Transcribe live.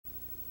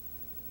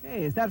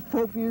Hey, is that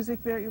folk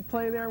music that you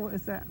play there? What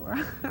is that?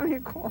 How do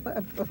you call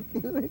that folk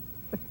music?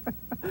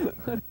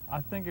 I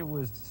think it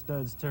was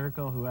Studs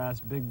Terkel who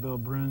asked Big Bill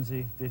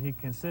Brunzi, did he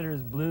consider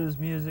his blues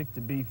music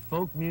to be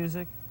folk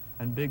music?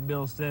 And Big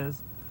Bill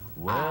says,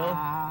 well,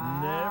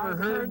 never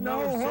heard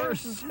no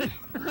horse.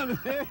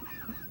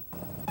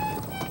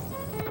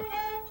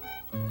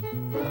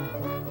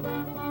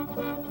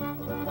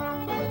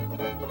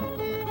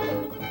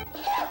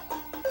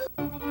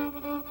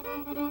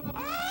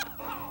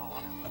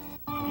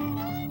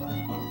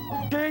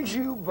 Ding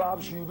shoo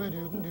bob shooby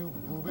doo doo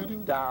booby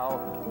doo dow.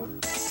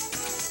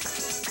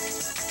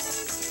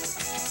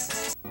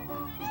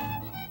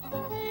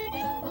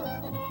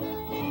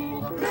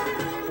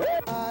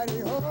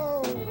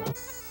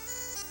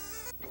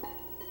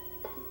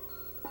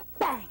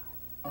 Bang!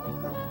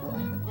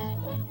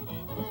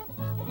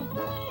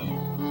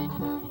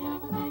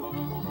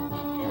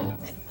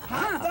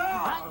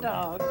 Hot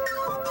dog!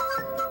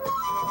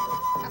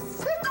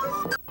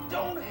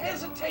 Don't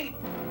hesitate.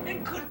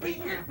 It could be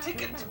your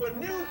ticket to a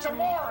new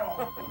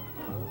tomorrow.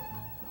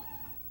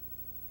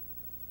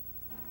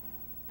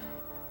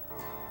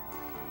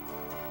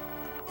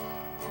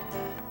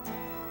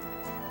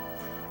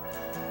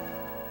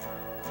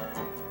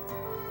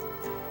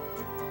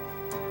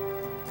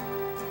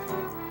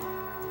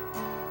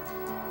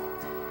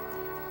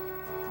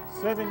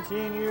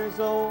 "17 years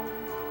old,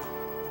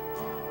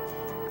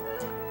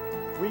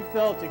 we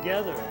fell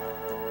together.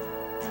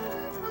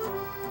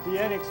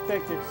 The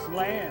unexpected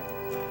slam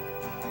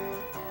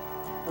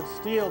of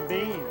steel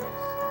beams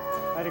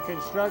at a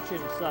construction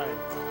site.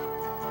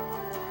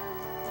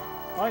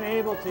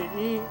 Unable to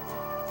eat.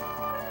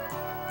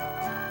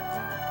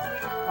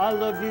 I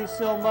loved you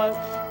so much,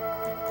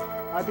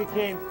 I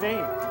became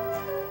faint.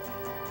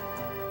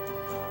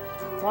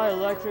 My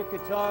electric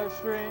guitar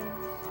strings,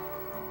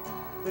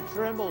 the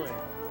trembling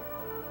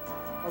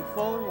of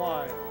phone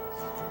wires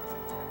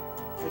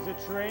as a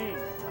train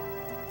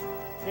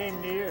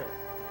came near.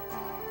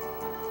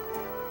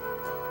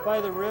 By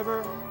the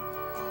river,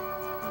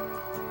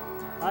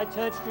 I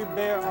touched your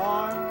bare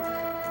arms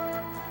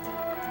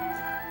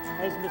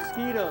as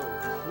mosquitoes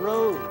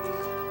rose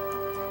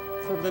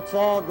from the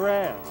tall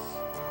grass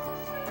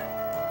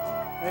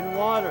and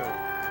water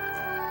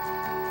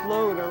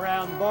flowed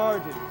around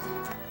barges.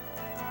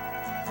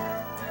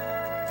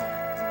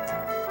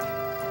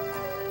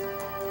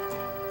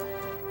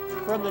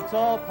 From the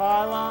tall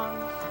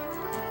pylons,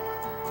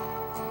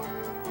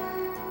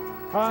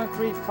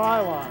 concrete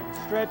pylons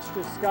stretched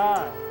to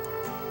sky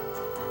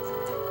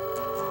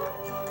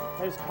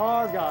as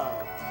car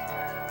guides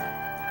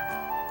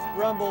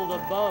rumbled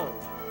above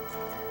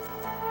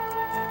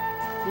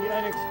the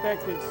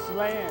unexpected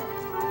slam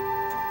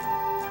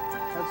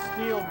of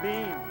steel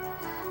beams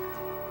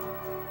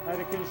at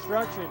a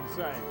construction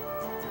site.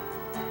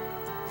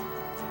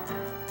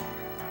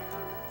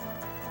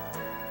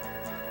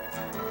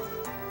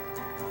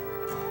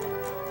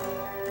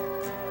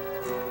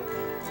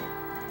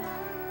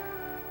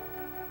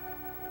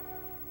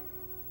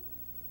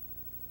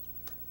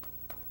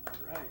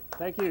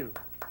 Thank you.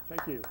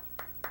 Thank you.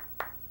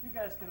 You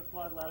guys can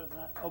applaud louder than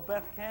that. Oh,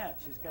 Beth can't.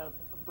 She's got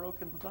a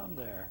broken thumb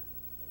there,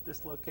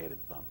 dislocated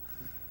thumb.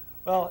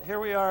 Well, here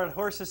we are at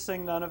Horses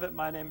Sing None of It.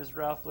 My name is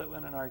Ralph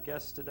Litwin, and our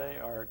guests today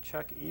are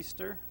Chuck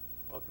Easter.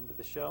 Welcome to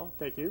the show.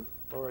 Thank you.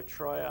 Laura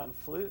Troy on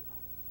flute.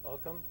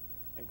 Welcome.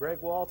 And Greg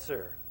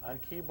Waltzer on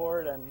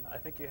keyboard, and I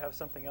think you have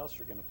something else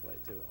you're going to play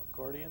too.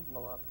 Accordion?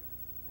 Melodica.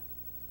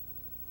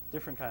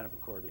 Different kind of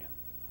accordion.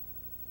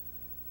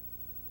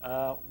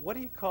 What do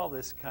you call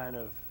this kind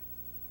of,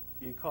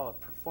 do you call it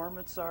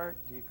performance art?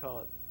 Do you call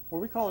it? Well,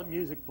 we call it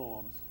music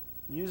poems.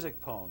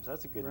 Music poems.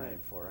 That's a good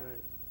name for it.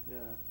 Right.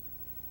 Yeah.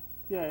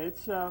 Yeah,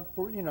 it's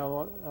you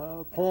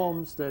know,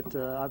 poems that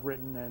I've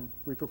written, and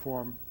we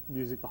perform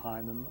music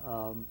behind them.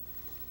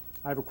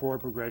 I have a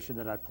chord progression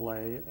that I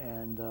play,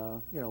 and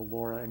you know,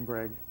 Laura and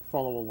Greg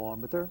follow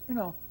along, but they're, you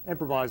know,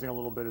 improvising a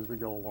little bit as we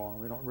go along.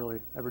 We don't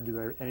really ever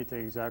do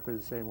anything exactly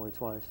the same way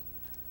twice.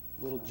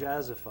 A little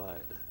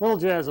jazzified. A little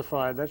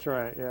jazzified, that's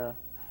right, yeah.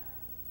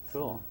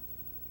 Cool.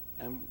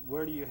 And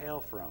where do you hail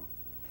from?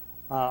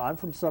 I'm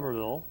from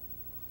Somerville.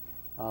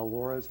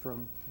 Laura's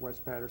from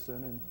West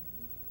Patterson, and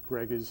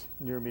Greg is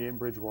near me in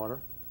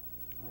Bridgewater.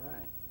 All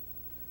right.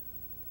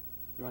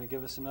 You want to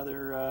give us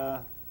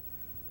another,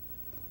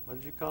 what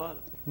did you call it?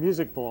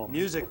 Music poem.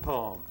 Music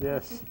poem.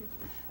 Yes.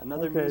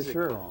 Another okay, music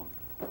sure. poem.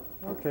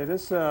 Okay,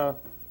 this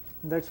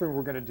next one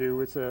we're going to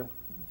do, it's a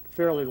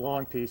fairly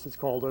long piece. It's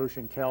called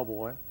Ocean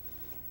Cowboy,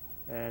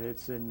 and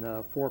it's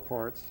in 4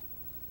 parts.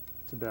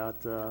 It's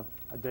about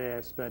a day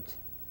I spent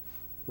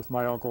with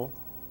my uncle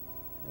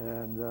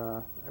and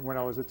when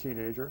I was a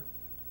teenager.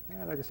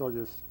 And I guess I'll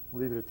just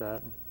leave it at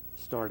that and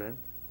start in.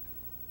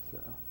 So.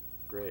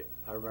 Great.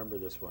 I remember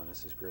this one.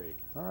 This is great.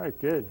 All right,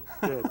 good,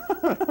 good.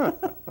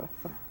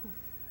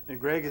 And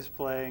Greg is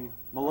playing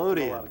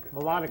melodeon.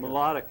 Melodica.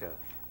 Melodica.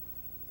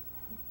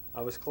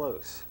 I was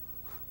close.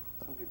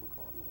 Some people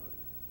call it melodic.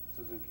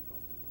 Suzuki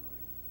calls it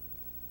melodic.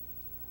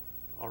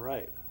 All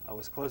right. I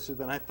was closer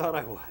than I thought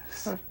I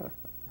was.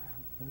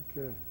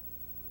 Okay.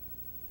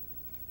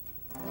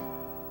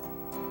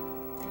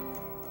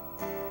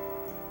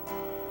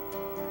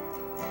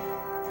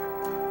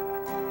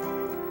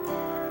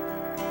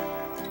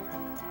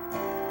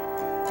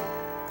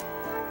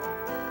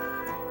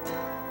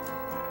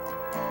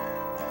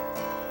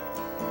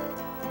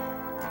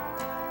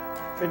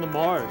 in the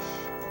marsh.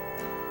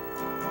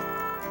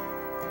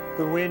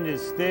 The wind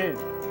is thin,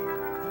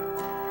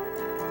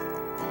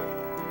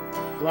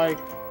 like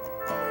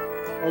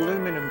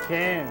aluminum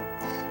cans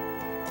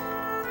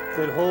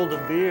that hold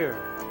a beer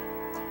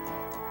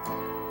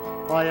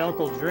my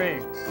uncle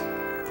drinks.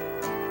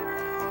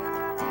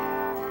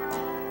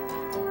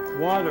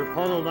 Water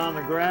puddled on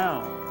the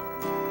ground,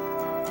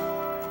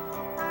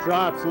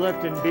 drops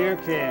left in beer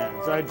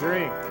cans I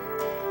drink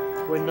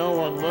when no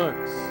one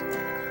looks.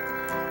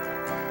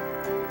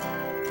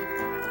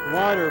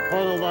 Water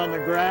puddled on the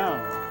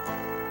ground,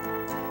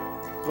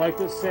 like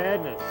the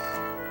sadness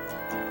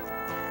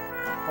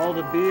all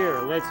the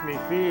beer lets me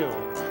feel.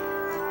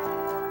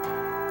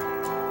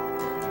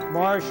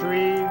 Marsh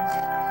reeds,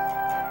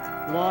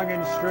 long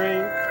and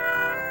straight,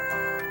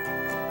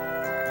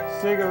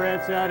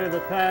 cigarettes out of the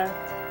pack,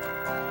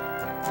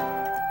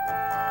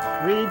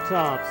 reed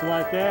tops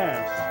like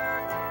ash.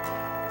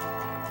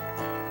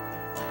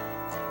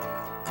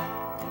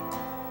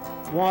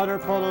 Water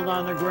puddled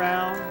on the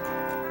ground,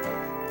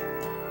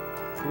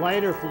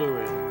 lighter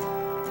fluid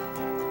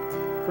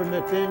from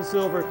the thin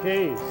silver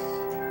case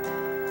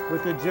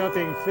with the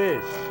jumping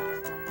fish.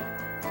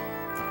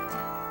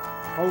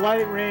 A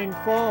light rain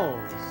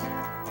falls,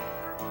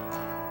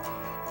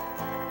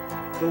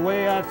 the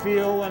way I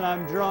feel when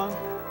I'm drunk.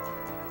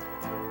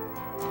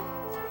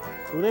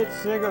 Lit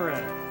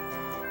cigarette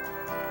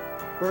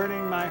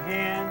burning my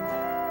hand.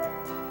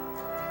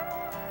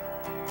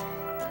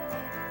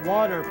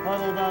 Water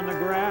puddled on the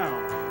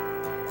ground.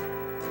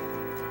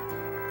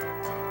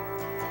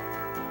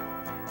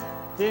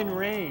 Thin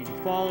rain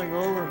falling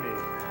over me,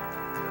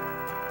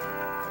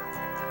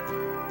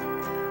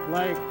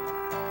 like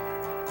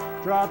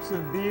drops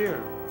of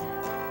beer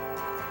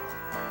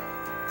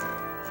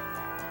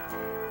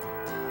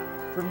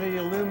from the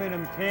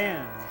aluminum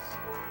cans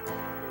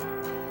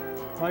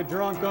my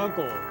drunk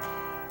uncle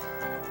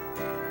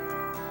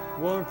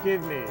won't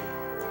give me.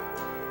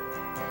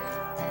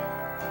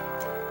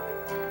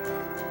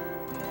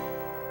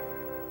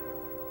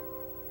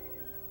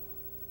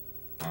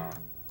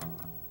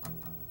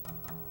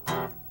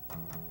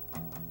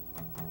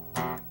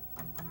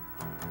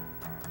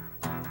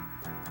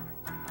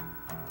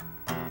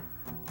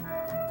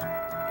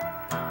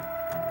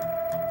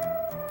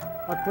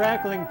 A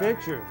crackling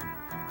picture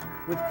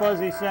with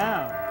fuzzy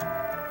sound,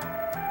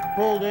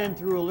 pulled in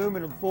through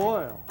aluminum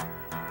foil,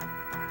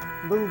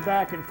 moved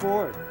back and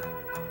forth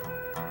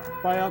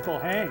by Uncle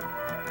Hank.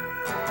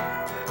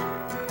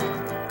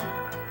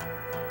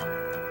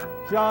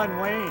 John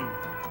Wayne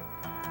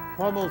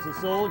pummels a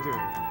soldier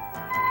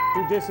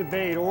who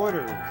disobeyed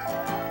orders.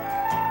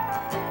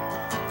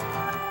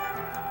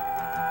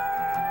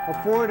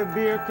 A fort of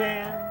beer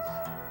cans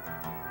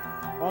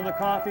on the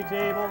coffee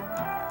table,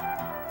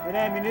 an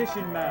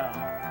ammunition mound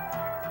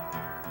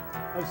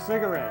of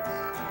cigarettes.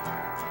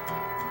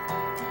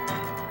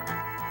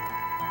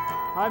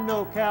 I'm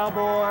no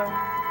cowboy,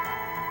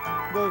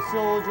 no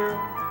soldier.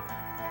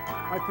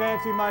 I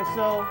fancy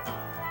myself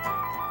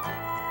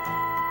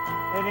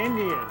an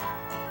Indian.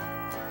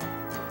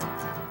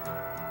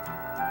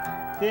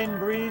 Thin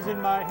breeze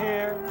in my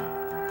hair,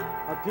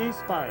 a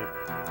peace pipe.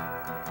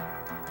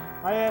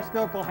 I ask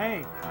Uncle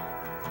Hank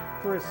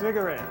for a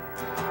cigarette.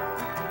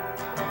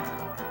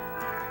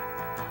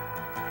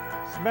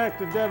 Smack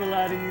the devil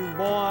out of you,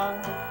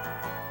 boy.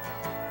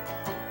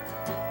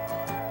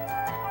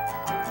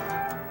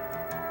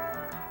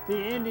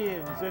 The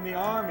Indians and the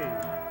Army,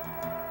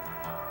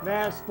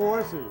 mass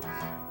forces,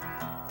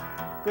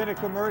 then a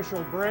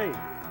commercial break.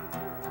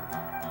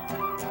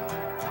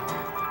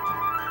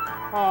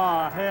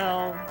 Ah,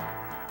 hell.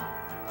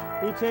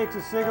 He takes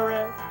a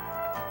cigarette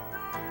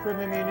from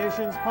the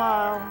munitions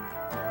pile,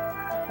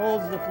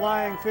 holds the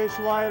flying fish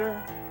lighter.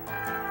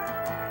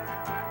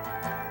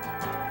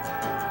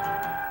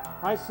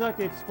 I suck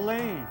its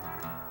flame,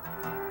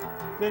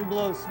 then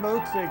blow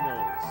smoke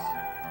signals.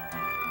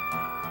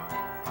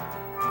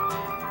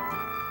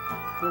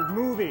 The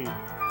movie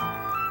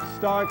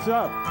starts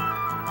up.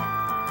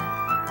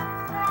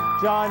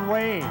 John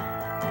Wayne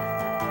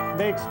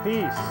makes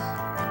peace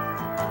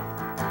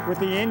with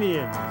the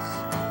Indians.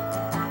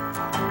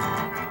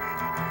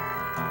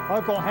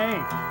 Uncle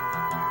Hank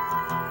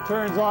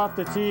turns off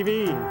the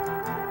TV.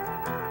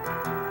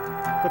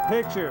 The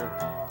picture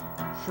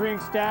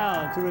shrinks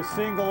down to a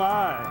single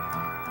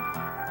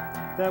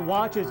eye that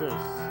watches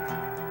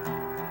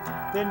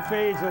us, then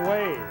fades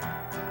away.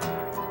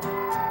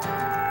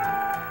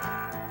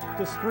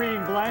 The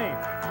screen blank.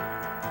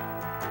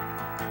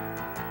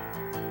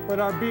 But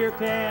our beer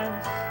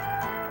cans,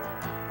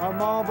 our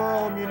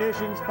Marlboro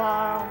munitions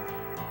pile,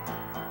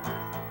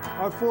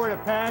 our Fort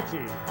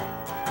Apache,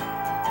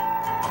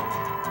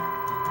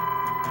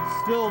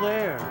 still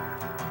there.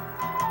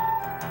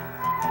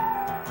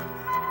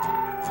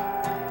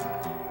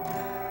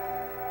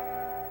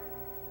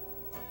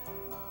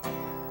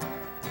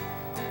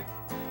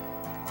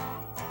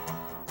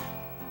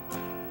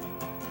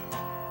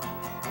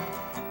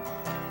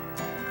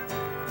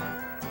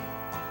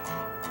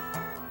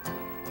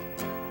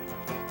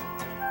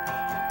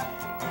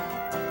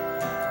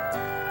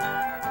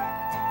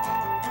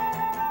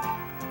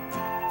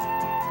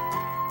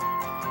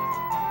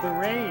 The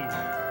rain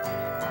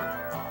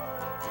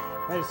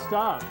has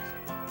stopped.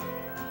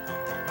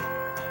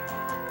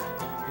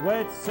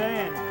 Wet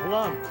sand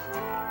clumped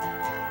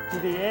to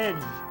the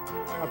edge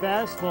of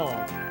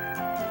asphalt.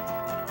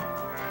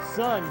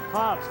 Sun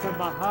pops from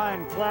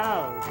behind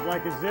clouds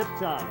like a zip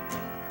tie.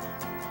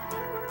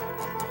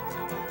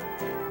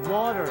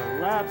 Water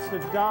laps the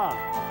dock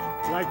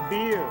like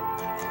beer,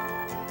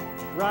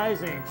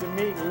 rising to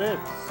meet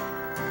lips.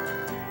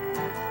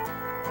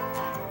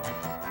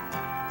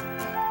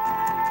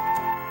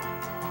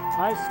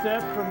 I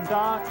step from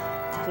dock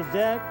to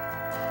deck,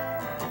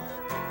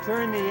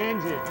 turn the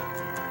engine.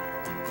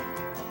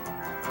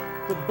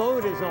 The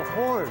boat is a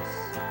horse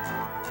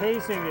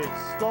pacing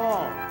its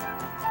stall.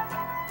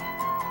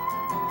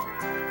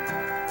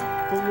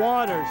 The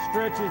water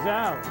stretches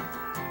out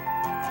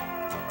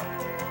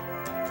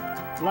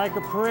like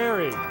a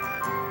prairie.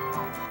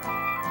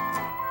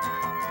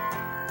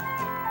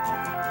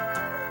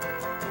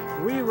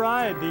 We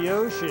ride the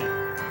ocean,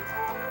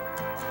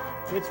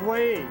 its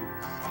waves,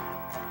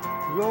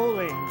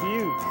 rolling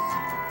buttes.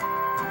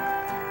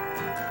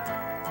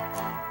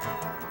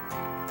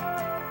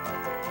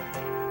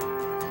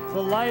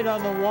 The light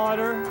on the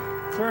water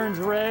turns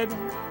red.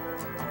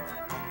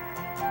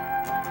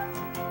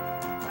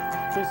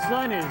 The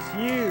sun is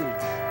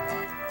huge,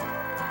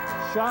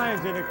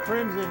 shines in a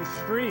crimson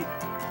streak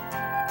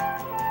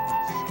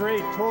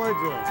straight towards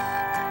us.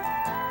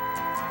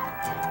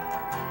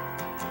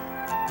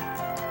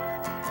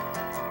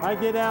 I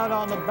get out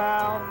on the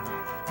bow,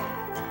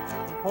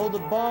 hold the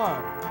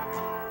bar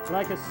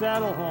like a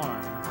saddle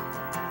horn.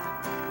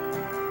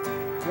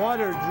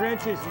 Water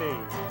drenches me.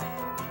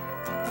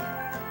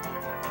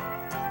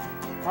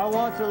 I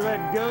want to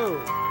let go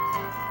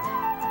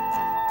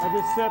of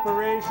the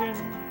separation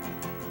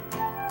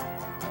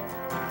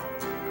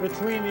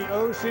between the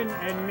ocean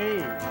and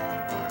me.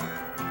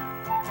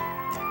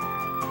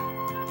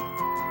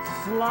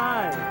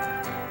 Slide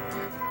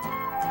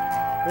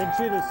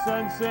into the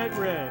sunset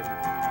red.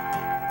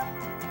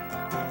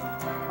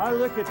 I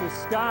look at the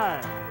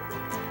sky,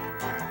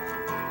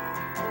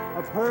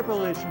 a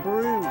purplish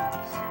bruise.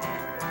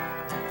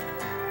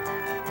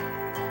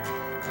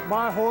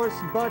 My horse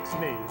bucks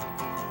me.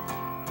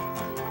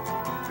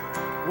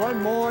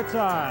 One more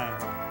time.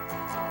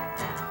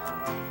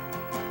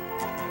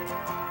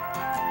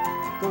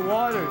 The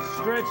water's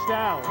stretched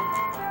out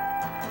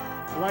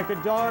like a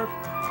dark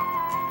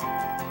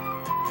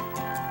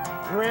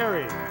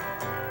prairie.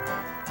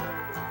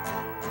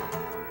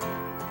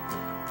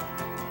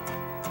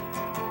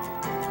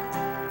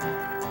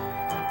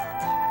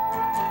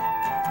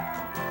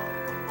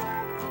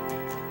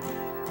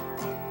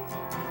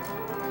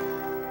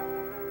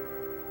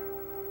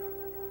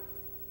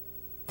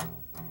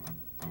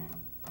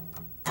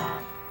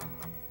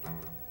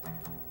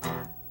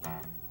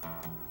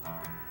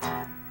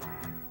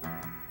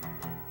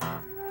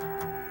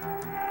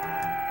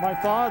 My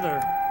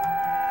father,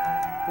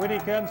 when he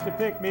comes to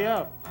pick me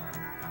up,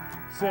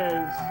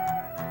 says,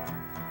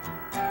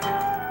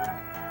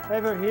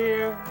 "Ever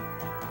hear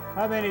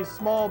how many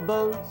small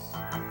boats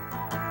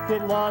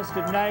get lost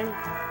at night?"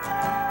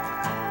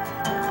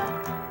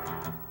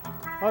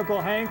 Uncle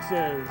Hank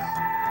says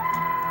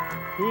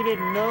he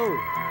didn't know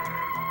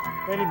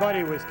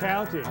anybody was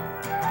counting.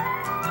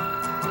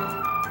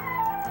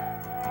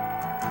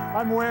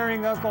 I'm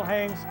wearing Uncle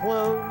Hank's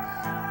clothes,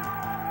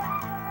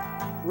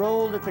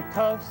 rolled at the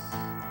cuffs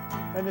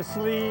and the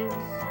sleeves.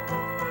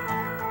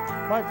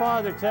 My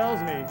father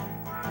tells me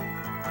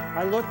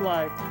I look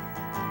like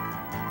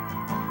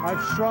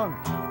I've shrunk.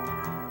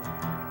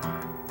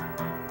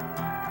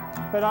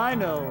 But I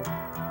know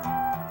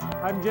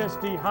I'm just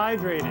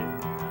dehydrated.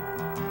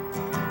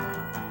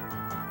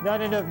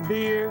 Not enough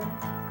beer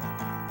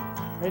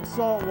and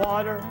salt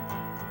water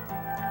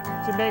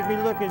to make me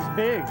look as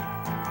big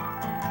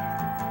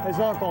as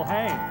Uncle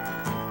Hank.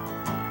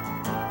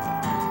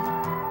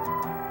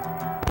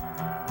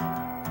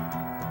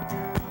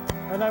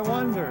 And I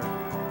wonder,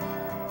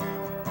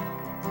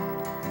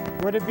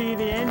 would it be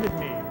the end of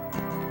me?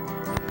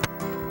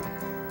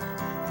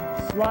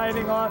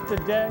 Sliding off the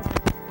deck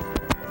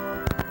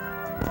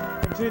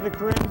into the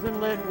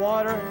crimson-lit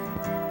water,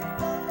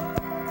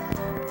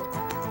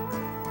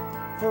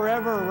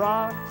 forever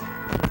rocked,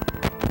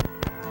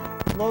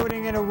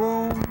 floating in a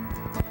room,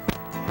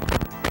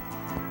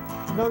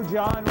 no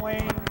John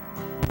Wayne,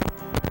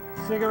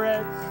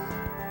 cigarettes,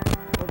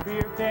 or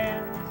beer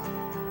cans.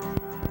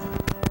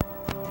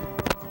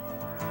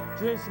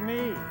 Just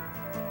me,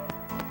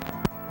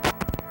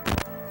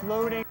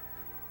 floating.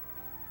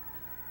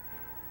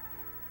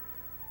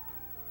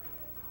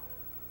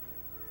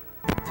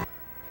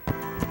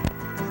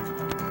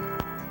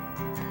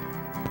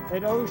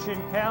 An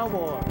ocean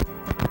cowboy,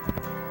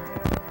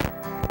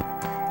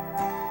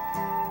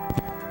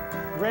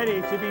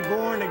 ready to be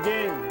born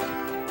again,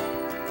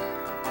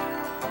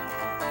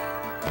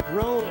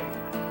 rolling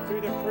through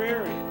the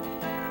prairie.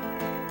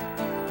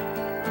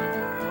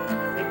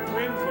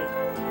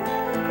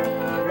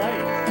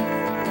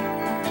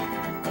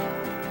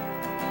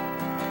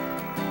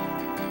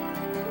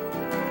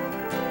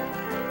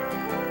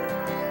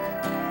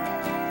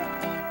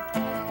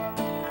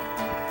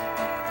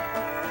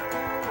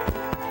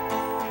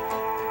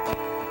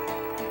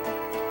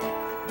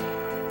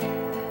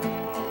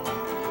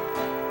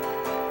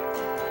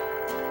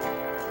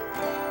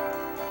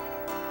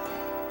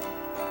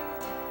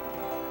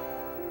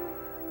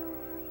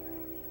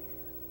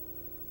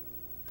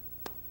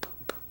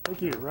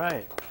 Thank you.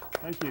 Right.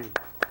 Thank you.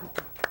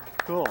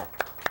 Cool.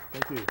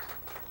 Thank you.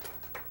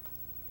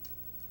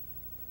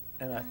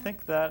 And I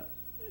think that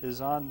is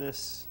on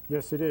this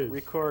Yes, it is.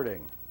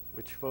 recording,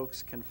 which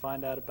folks can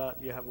find out about.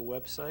 You have a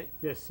website?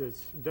 Yes,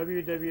 it's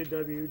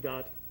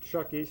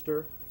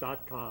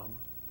www.chuckeaster.com.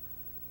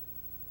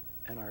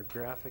 And our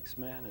graphics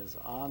man is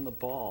on the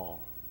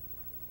ball,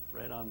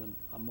 right on the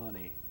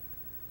money.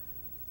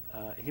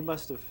 He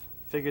must have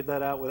figured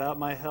that out without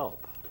my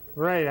help.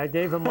 Right, I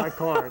gave him my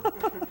card,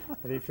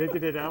 and he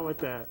figured it out with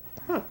that.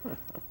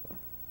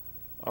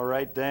 All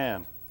right,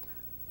 Dan.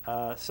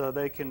 So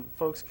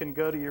folks can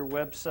go to your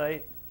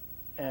website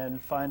and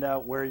find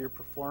out where you're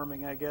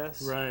performing, I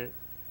guess. Right,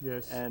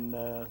 yes.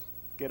 And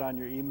get on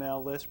your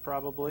email list,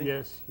 probably.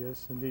 Yes,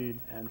 yes, indeed.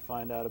 And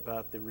find out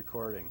about the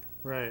recording.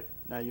 Right.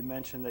 Now, you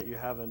mentioned that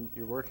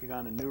you're working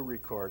on a new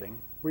recording.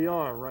 We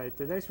are, right.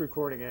 The next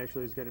recording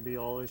actually is going to be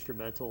all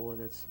instrumental,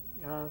 and it's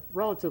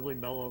relatively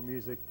mellow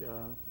music,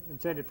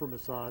 intended for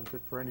massage,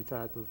 but for any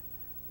type of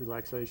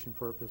relaxation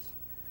purpose.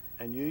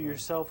 And you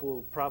yourself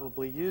will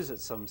probably use it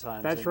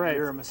sometimes. That's right.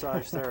 You're a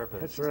massage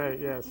therapist. That's right,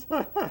 yes.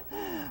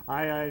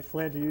 I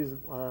plan to use it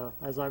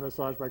as I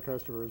massage my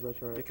customers, that's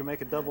right. You can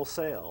make a double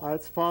sale.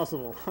 That's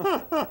possible.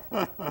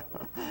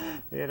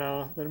 You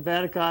know, in a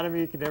bad economy,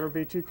 you can never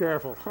be too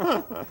careful.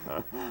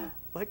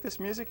 Like this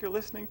music you're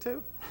listening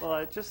to? Well,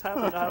 I just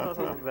happen to have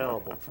it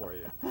available for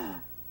you.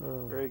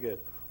 Very good.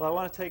 Well, I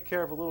want to take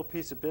care of a little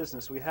piece of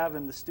business. We have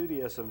in the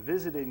studio some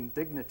visiting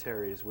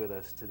dignitaries with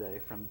us today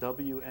from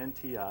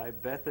WNTI.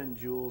 Beth and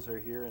Jules are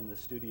here in the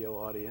studio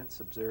audience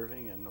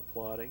observing and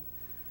applauding.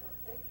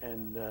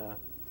 And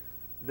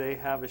they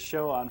have a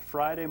show on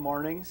Friday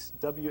mornings.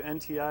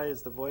 WNTI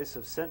is the voice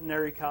of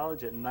Centenary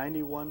College at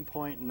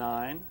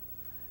 91.9.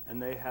 And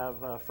they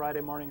have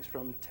Friday mornings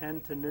from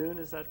 10 to noon,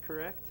 is that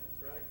correct?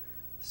 That's right.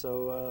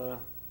 So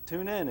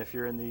tune in if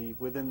you're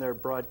within their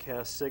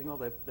broadcast signal.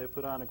 They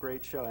put on a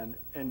great show. And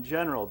in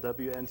general,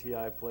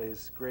 WNTI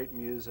plays great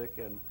music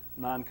and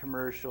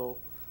non-commercial,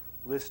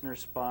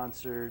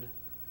 listener-sponsored,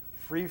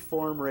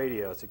 free-form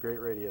radio. It's a great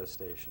radio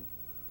station.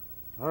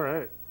 All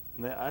right.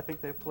 And I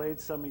think they played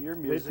some of your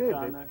music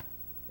on there.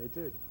 They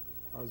did.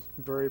 I was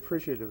very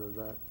appreciative of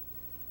that.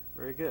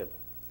 Very good.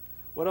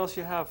 What else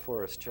you have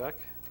for us, Chuck?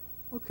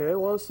 Okay,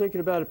 well, I was thinking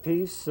about a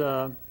piece.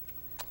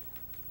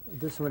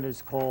 This one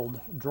is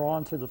called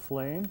Drawn to the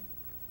Flame.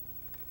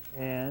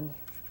 And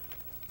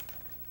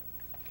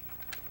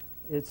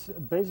it's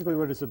basically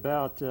what it's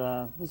about.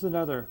 This is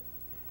a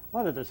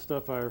lot of the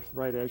stuff I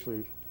write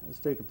actually has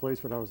taken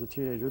place when I was a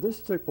teenager. This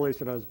took place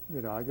when I was,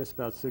 I guess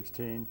about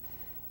 16.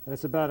 And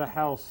it's about a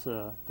house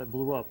that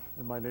blew up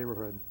in my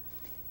neighborhood.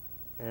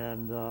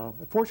 And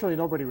fortunately,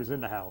 nobody was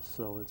in the house,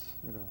 so it's,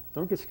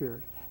 don't get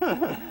scared.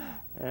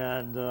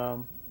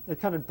 And it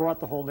kind of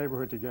brought the whole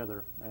neighborhood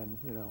together. And,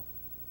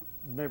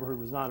 the neighborhood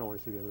was not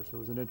always together, so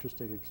it was an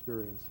interesting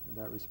experience in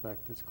that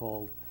respect. It's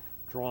called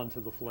Drawn to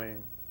the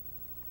Flame.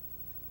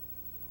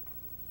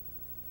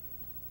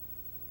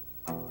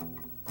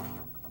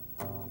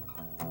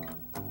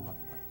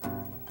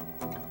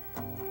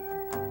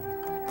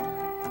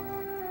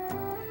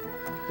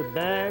 The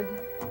bag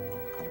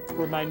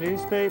for my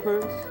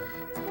newspapers,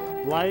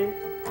 light,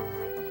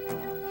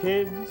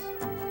 kids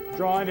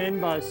drawn in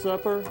by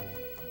supper,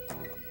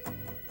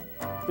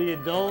 the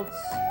adults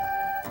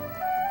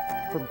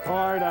from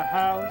car to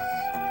house,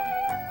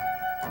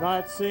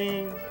 not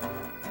seen.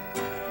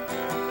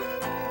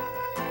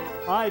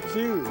 I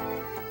too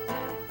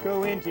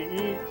go in to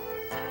eat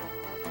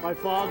my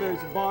father's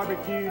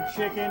barbecued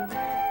chicken,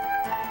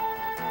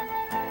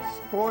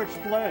 scorched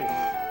flesh,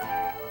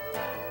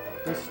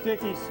 with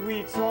sticky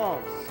sweet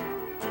sauce.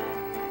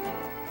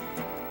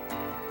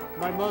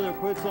 My mother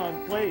puts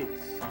on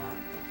plates,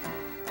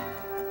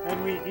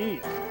 and we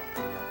eat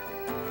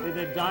in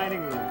the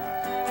dining room.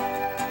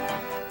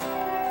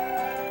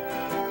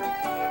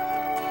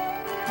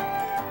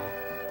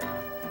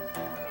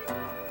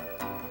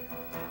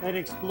 An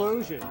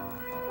explosion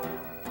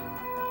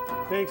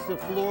takes the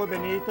floor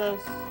beneath us,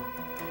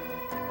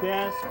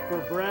 gasp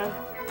for breath.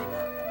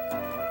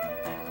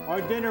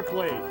 Our dinner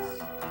plates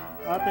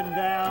up and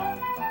down.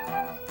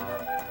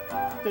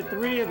 The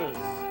three of us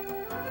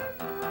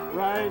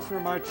rise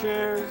from our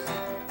chairs.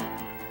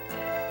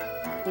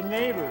 The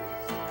neighbors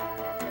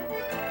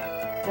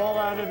fall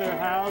out of their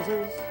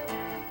houses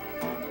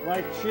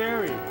like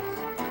cherries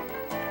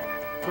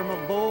from a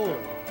bowl,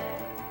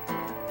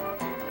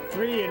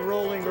 free and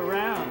rolling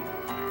around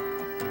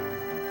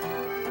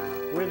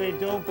where they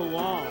don't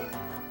belong.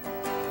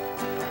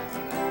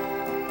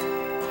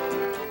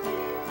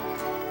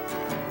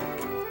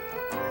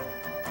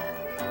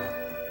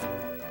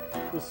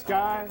 The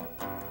sky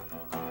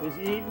is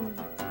eaten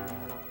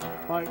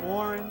by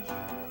orange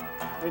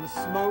and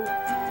smoke.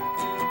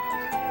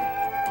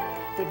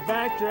 The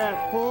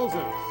backdraft pulls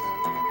us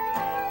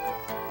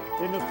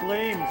in the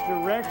flames'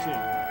 direction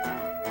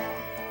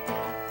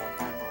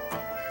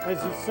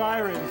as the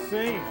siren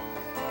sings.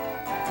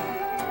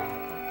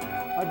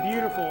 A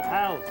beautiful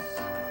house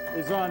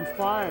is on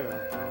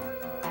fire.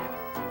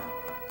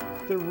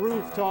 the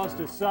roof tossed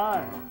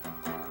aside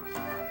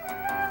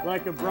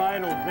like a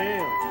bridal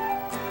veil.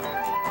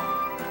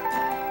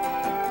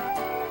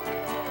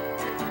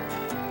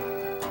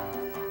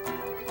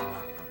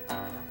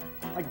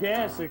 A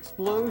gas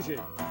explosion.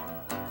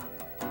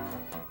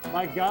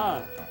 My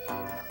God,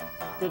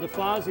 the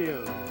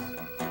DeFazios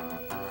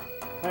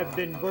have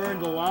been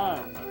burned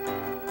alive.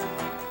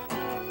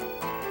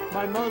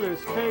 My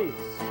mother's face,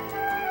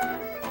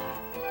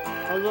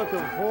 a look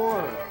of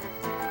horror.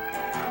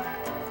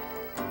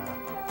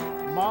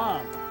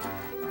 Mom,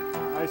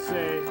 I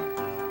say,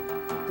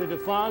 the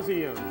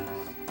DeFazios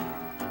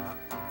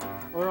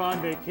are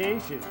on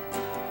vacation.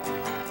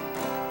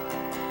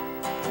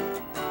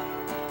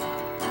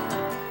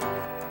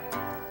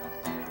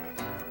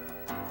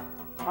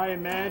 I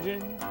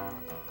imagine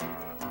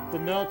the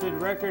melted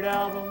record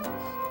albums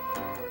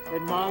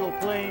and model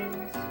planes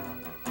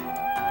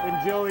in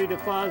Joey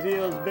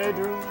DeFazio's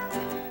bedroom,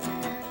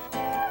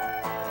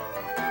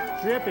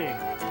 dripping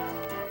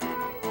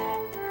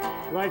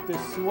like the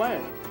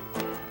sweat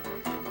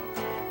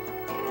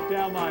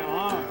down my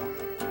arm.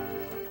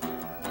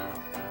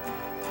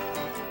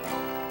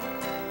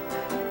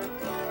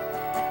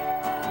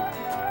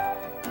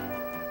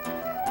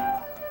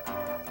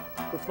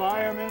 The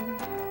firemen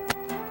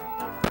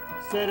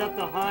set up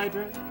the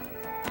hydrant.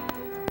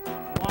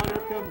 Water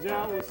comes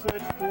out with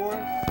such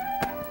force,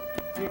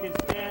 you can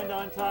stand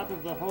on top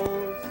of the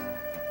hose.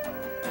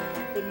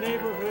 The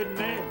neighborhood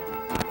men,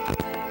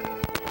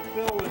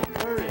 filled with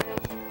courage,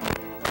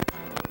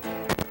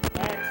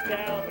 axe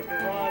down the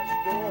garage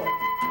door.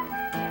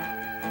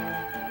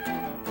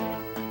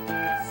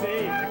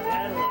 Save the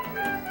Cadillac.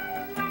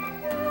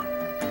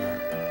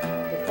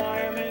 The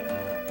firemen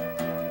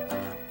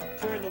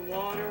turn the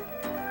water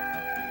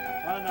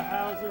on the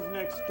houses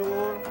next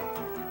door.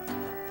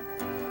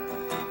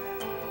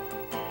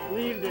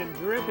 Leave them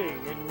dripping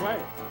and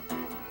wet,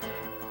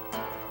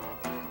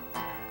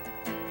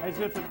 as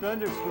if a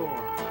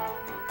thunderstorm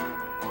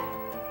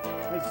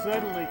had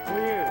suddenly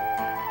cleared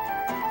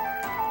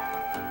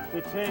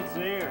the tense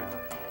air.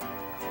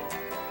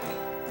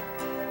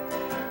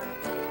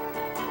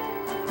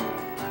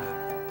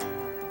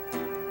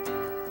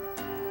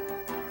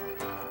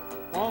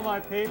 All my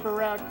paper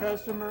route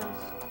customers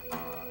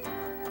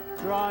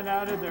drawn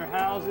out of their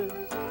houses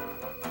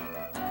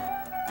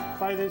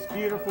by this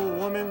beautiful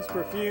woman's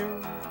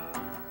perfume.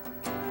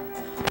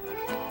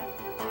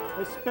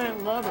 A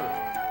spent lover,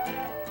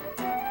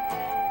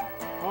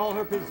 all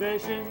her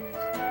possessions,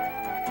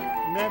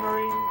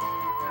 memories,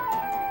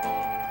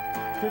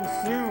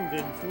 consumed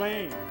in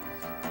flames.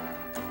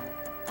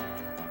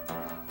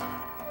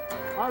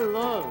 I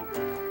love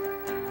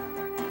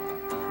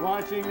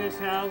watching this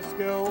house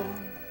go.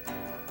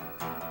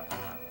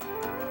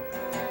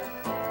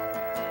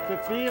 The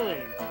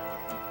feeling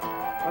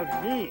of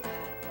heat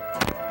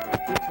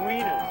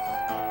between us,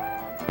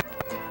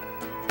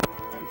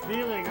 the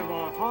feeling of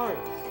our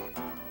hearts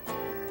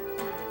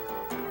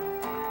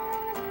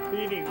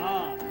beating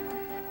on.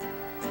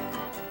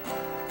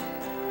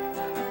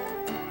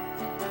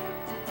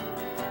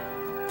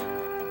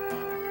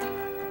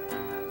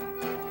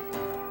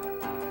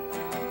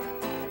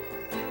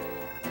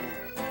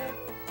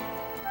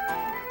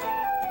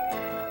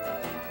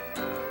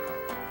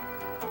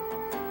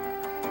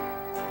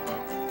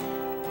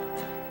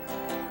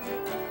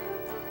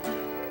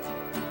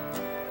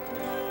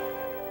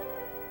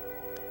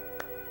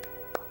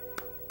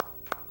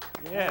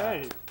 Yeah,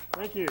 Hey,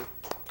 thank you.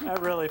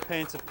 that really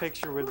paints a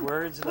picture with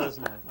words,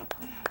 doesn't it?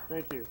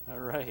 Thank you. All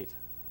right.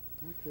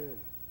 Okay.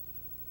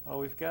 Well,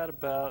 we've got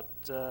about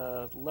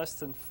less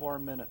than 4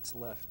 minutes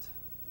left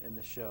in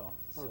the show.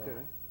 So Okay.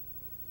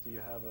 do you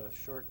have a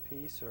short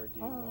piece, or do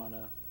you Uh, want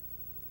to?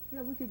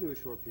 Yeah, we could do a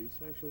short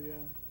piece, actually, yeah.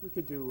 We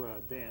could do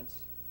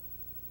dance.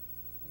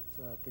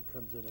 That's, I think,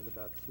 comes in at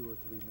about 2 or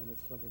 3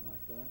 minutes, something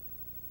like that.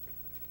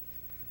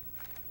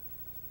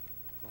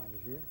 Find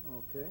it here,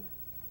 okay.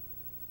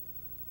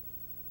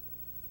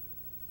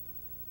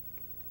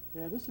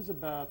 Yeah, this is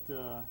about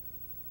a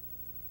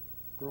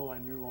girl I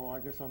knew, I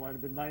guess I might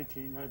have been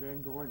 19 by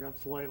then, going up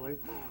slightly.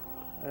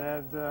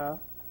 And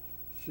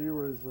she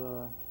was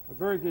a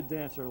very good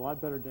dancer, a lot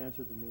better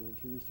dancer than me, and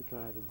she used to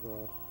kind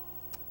of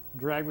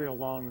drag me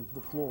along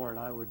the floor, and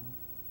I would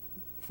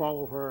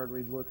follow her, and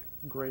we'd look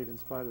great in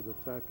spite of the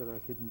fact that I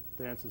couldn't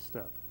dance a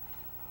step.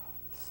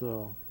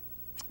 So,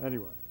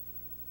 anyway.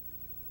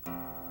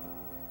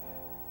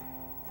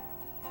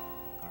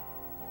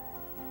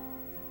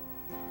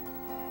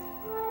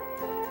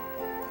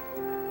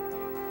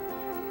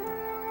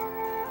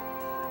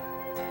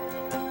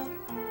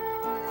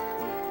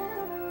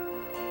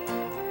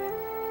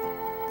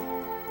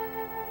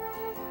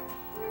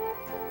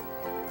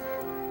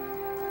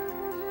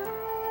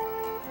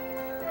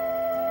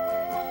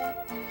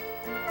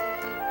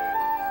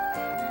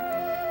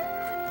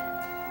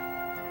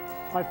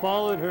 I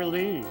followed her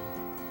lead,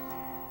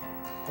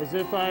 as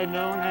if I had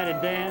known how to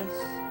dance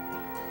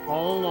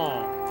all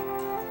along.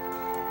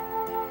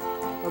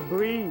 A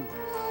breeze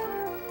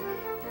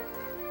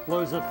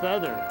blows a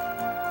feather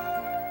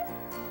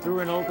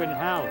through an open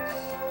house.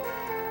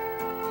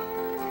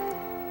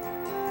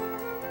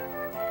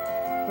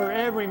 Her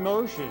every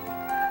motion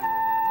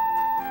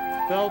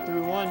fell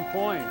through one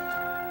point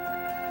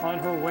on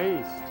her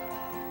waist.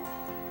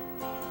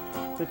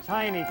 The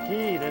tiny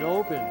key that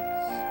opens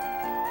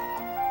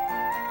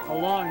a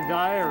long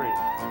diary.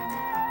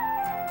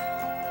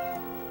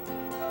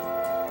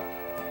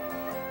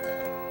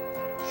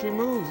 She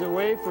moves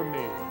away from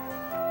me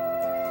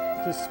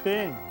to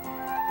spin,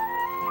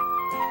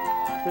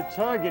 to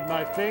tug at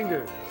my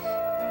fingers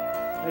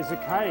as a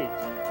kite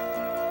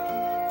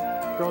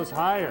goes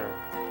higher.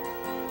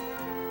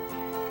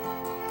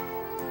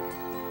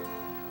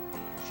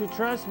 She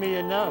trusts me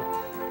enough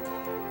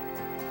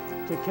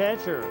to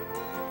catch her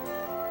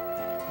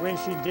when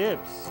she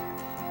dips.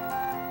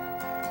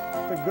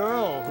 The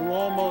girl who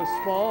almost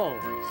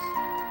falls.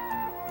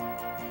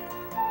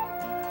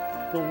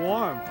 The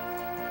warmth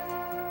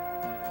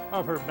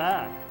of her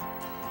back.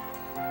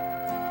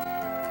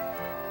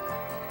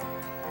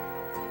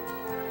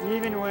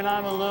 Even when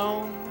I'm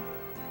alone,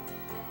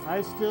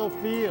 I still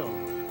feel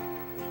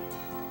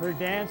her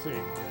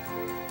dancing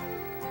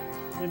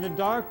in the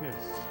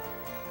darkness,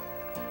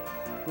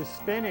 the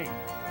spinning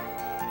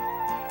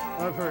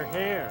of her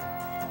hair.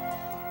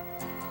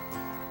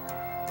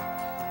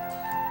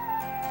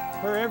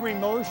 Her every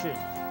motion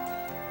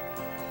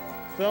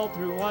fell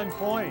through one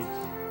point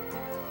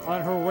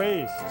on her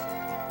waist.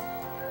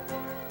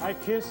 I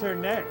kiss her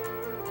neck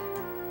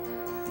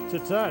to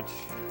touch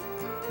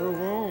her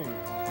womb.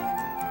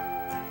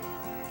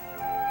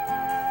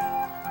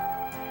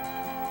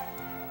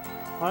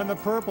 On the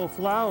purple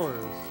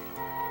flowers,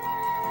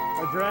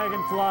 a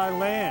dragonfly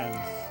lands,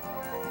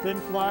 then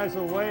flies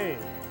away.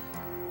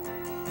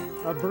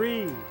 A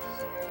breeze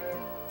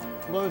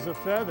blows a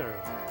feather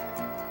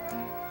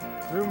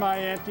through my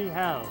empty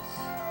house.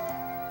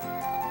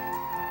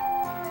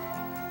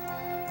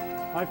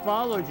 I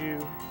followed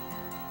you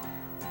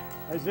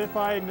as if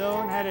I had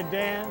known how to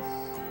dance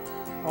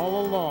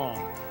all along.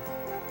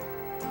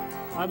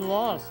 I'm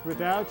lost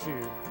without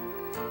you,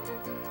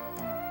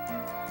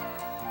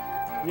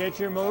 yet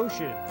your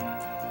motion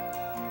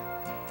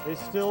is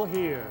still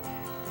here.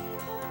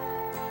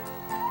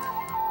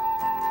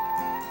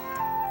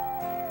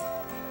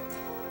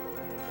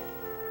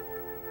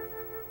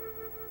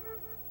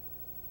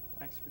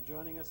 Thanks for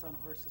joining us on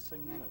Horses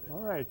Sing None of It.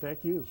 All right,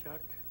 thank you.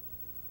 Chuck,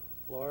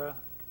 Laura,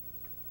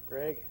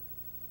 Greg.